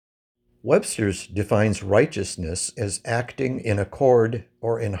Webster's defines righteousness as acting in accord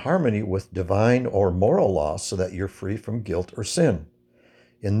or in harmony with divine or moral law so that you're free from guilt or sin.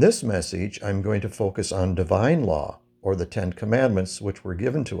 In this message, I'm going to focus on divine law, or the Ten Commandments, which were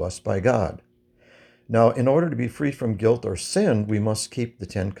given to us by God. Now, in order to be free from guilt or sin, we must keep the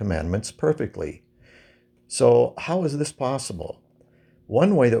Ten Commandments perfectly. So, how is this possible?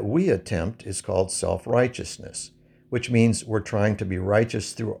 One way that we attempt is called self-righteousness, which means we're trying to be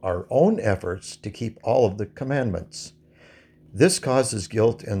righteous through our own efforts to keep all of the commandments. This causes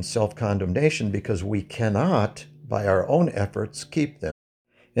guilt and self-condemnation because we cannot, by our own efforts, keep them.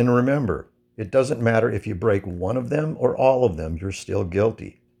 And remember, it doesn't matter if you break one of them or all of them, you're still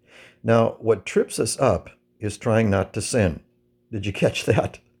guilty. Now, what trips us up is trying not to sin. Did you catch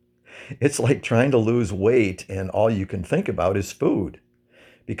that? It's like trying to lose weight and all you can think about is food,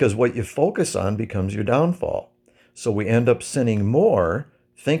 because what you focus on becomes your downfall. So we end up sinning more,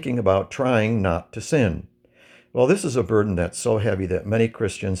 thinking about trying not to sin. Well, this is a burden that's so heavy that many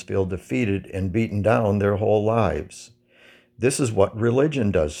Christians feel defeated and beaten down their whole lives. This is what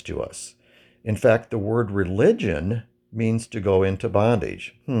religion does to us. In fact, the word religion means to go into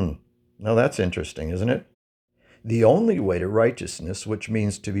bondage. Now that's interesting, isn't it? The only way to righteousness, which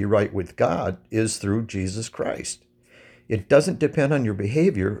means to be right with God, is through Jesus Christ. It doesn't depend on your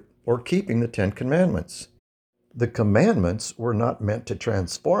behavior or keeping the Ten Commandments. The commandments were not meant to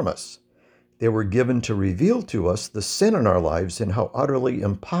transform us. They were given to reveal to us the sin in our lives and how utterly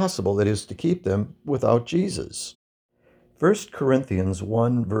impossible it is to keep them without Jesus. 1 Corinthians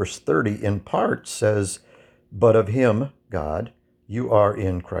 1 verse 30 in part says, "But of him, God, you are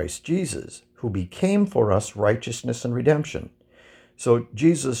in Christ Jesus, who became for us righteousness and redemption." So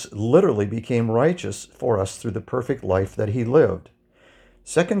Jesus literally became righteous for us through the perfect life that he lived.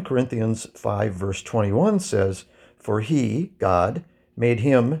 2 Corinthians 5 verse 21 says, "For he, God, made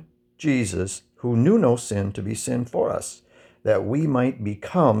him, Jesus, who knew no sin, to be sin for us, that we might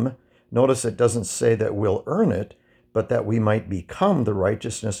become," notice it doesn't say that we'll earn it, but that we might become the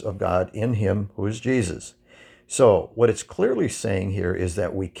righteousness of God in him who is Jesus. So what it's clearly saying here is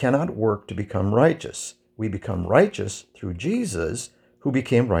that we cannot work to become righteous. We become righteous through Jesus, who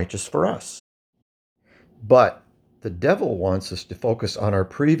became righteous for us. But the devil wants us to focus on our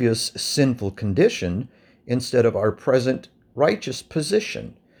previous sinful condition instead of our present righteous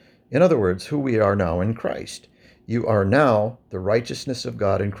position. In other words, who we are now in Christ. You are now the righteousness of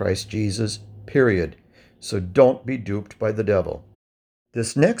God in Christ Jesus, period. So don't be duped by the devil.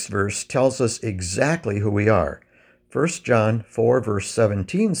 This next verse tells us exactly who we are. 1 John 4 verse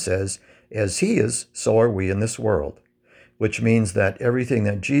 17 says, "As he is, so are we in this world," which means that everything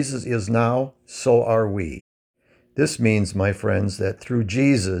that Jesus is now, so are we. This means, my friends, that through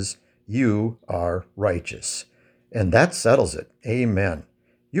Jesus, you are righteous. And that settles it. Amen.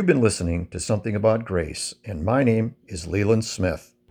 You've been listening to Something About Grace, and my name is Leland Smith.